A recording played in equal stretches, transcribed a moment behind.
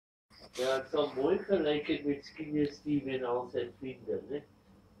Ja, het zal mooi gelijken met SkinnierSteve en al zijn vrienden, hè?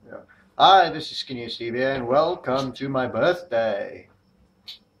 Yeah. Hi, this is SkinnierSteve here, and welcome to my birthday.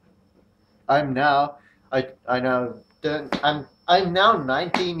 I'm now I'm now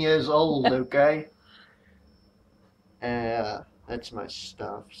 19 years old. Okay. That's my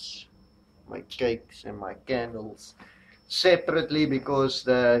stuffs, my cakes, and my candles. Separately, because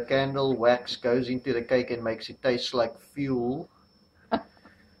the candle wax goes into the cake and makes it taste like fuel.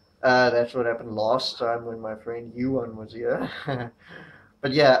 That's what happened last time when my friend Yuan was here.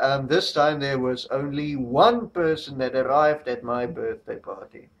 But yeah, this time there was only one person that arrived at my birthday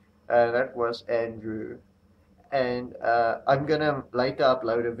party. That was Andrew. And I'm gonna later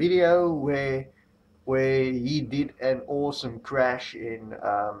upload a video where he did an awesome crash in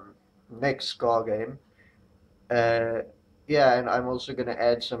next car game. Yeah, and I'm also gonna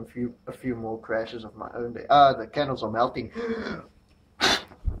add a few more crashes of my own. The candles are melting.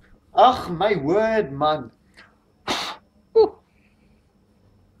 Ach, my word, man. Ooh.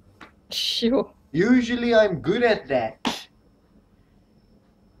 Sure. Usually I'm good at that.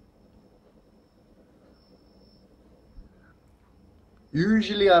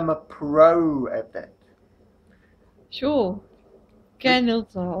 Usually I'm a pro at that. Sure.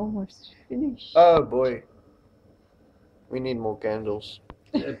 Candles are almost finished. Oh boy. We need more candles.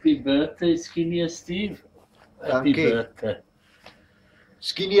 Happy birthday, SkinnierSteve. Happy Dankie. birthday.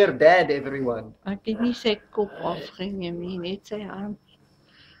 Skinnier dad, everyone. Ek het nie sy kop afgeneem nie, net sy arm.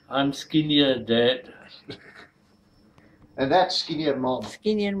 I'm skinnier dad. And that's skinnier mom.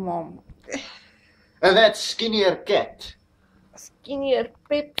 Skinnier mom. And that's skinnier cat. Skinnier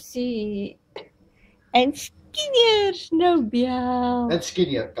Pepsi. En skinnier Snowbell. And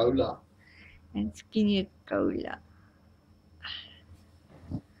skinnier cola. En skinnier Cola.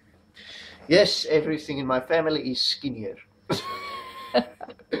 Yes, everything in my family is skinnier.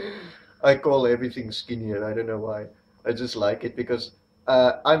 I call everything skinnier. I don't know why. I just like it because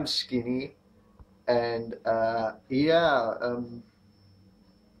I'm skinny, and I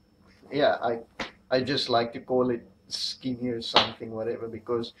just like to call it skinny or something, whatever,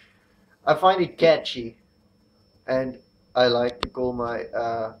 because I find it catchy, and I like to call my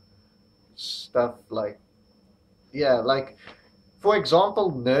stuff like for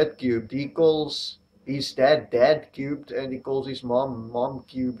example, Nerd Cubed. He calls his dad cubed, and he calls his mom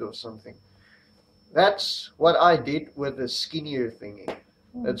cubed or something. That's what I did with the skinnier thingy.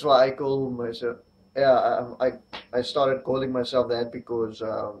 That's why I call myself. Yeah, I started calling myself that because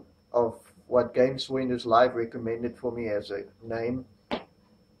of what Games Winners Live recommended for me as a name.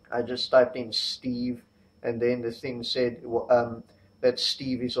 I just typed in Steve, and then the thing said that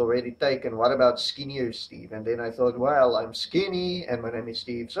Steve is already taken. What about SkinnierSteve? And then I thought, well, I'm skinny and my name is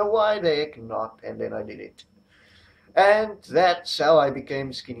Steve, so why the heck not? And then I did it. And that's how I became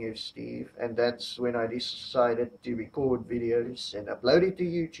SkinnierSteve, and that's when I decided to record videos and upload it to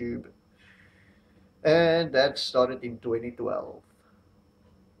YouTube. And that started in 2012.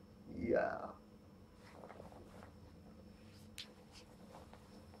 Yeah.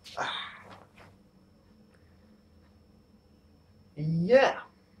 Yeah.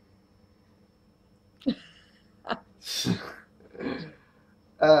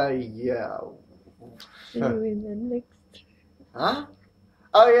 Yeah. See you in the next. Huh?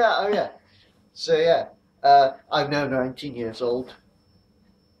 Oh yeah. So yeah, I'm now 19 years old.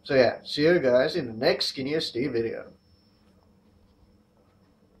 So yeah, see you guys in the next SkinnierSteve video.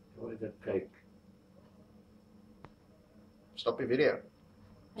 Enjoy the cake. Stop the video.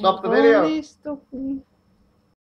 Stop the video. Stop me.